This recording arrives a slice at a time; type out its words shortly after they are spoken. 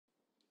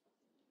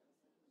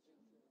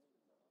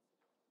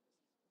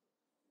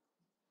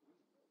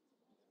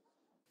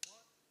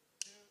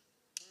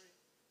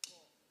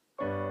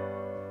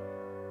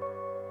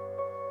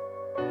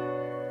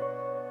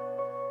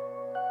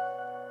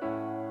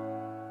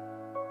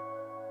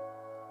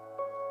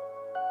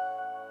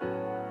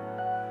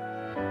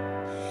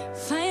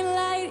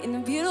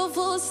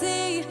beautiful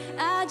sea.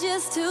 I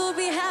just to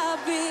be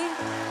happy.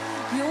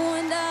 You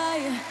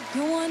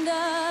and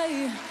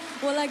I,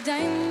 we're like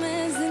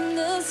diamonds in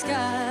the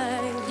sky.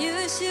 You're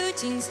a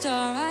shooting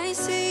star, I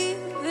see,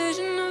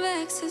 vision of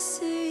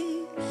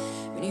ecstasy.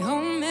 When you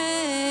hold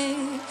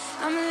me,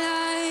 I'm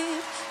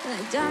alive,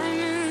 like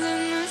diamonds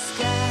in the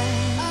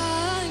sky.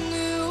 I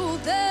knew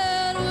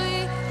that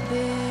we'd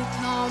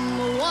become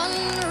one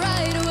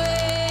right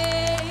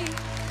away,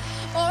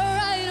 or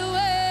right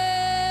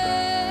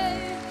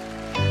away.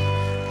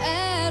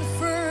 At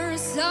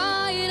first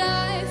sight,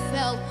 I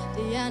felt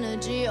the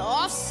energy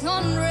of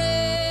sun rays.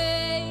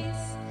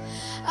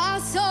 I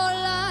saw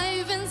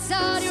life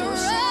inside your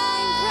eyes.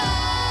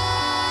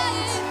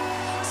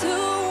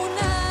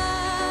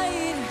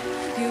 Tonight,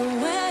 you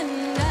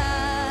and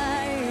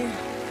I,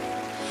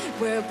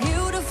 we're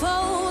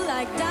beautiful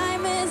like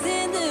diamonds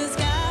in the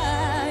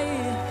sky.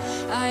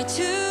 I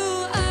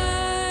too,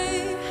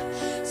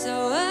 so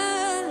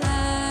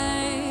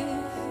alive.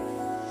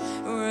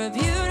 We're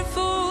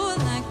beautiful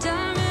like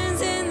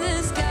diamonds in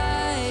the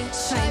sky.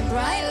 Shine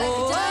bright like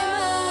a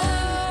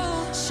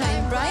diamond.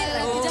 Shine bright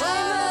like a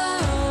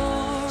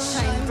diamond.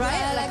 Shine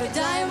bright like a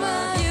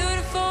diamond.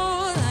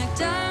 Beautiful like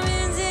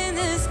diamonds in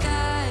the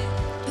sky.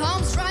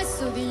 Palms rise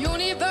to the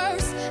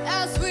universe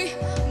as we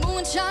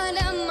moonshine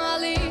and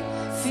Molly.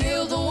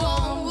 Feel the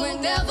warmth, we'll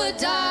never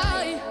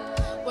die.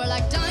 We're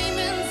like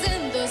diamonds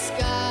in the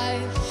sky.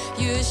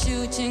 You're a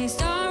shooting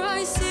star,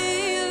 I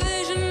see, a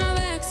vision of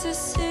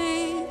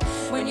ecstasy.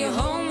 When you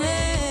hold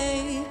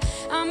me,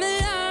 I'm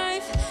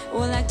alive.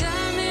 We're like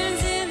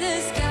diamonds in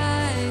the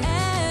sky.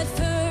 At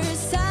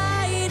first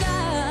sight,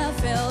 I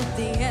felt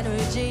the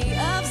energy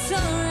of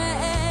sun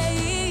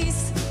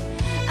rays.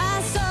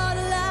 I saw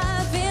the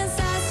life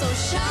inside, so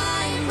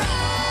shine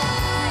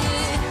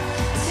bright.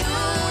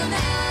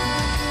 Tonight,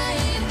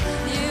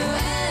 you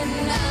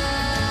and I,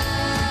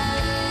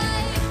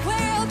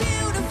 we're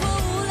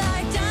beautiful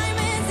like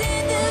diamonds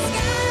in the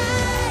sky.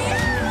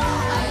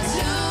 Eye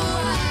to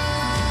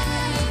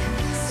eye,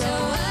 so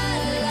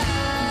alive.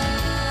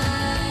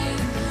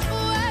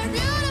 We're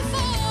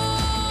beautiful.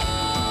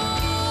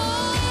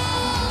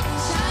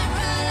 Shine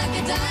bright like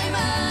a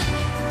diamond.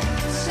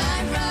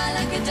 Shine bright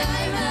like a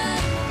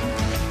diamond.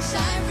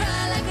 Shine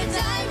bright like a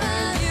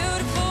diamond.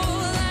 Beautiful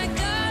like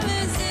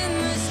diamonds in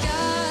the sky.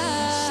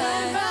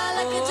 Shine bright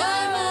like a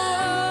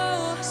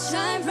diamond.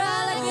 Shine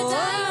bright like a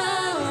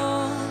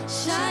diamond.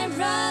 Shine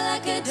bright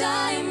like a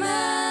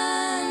diamond.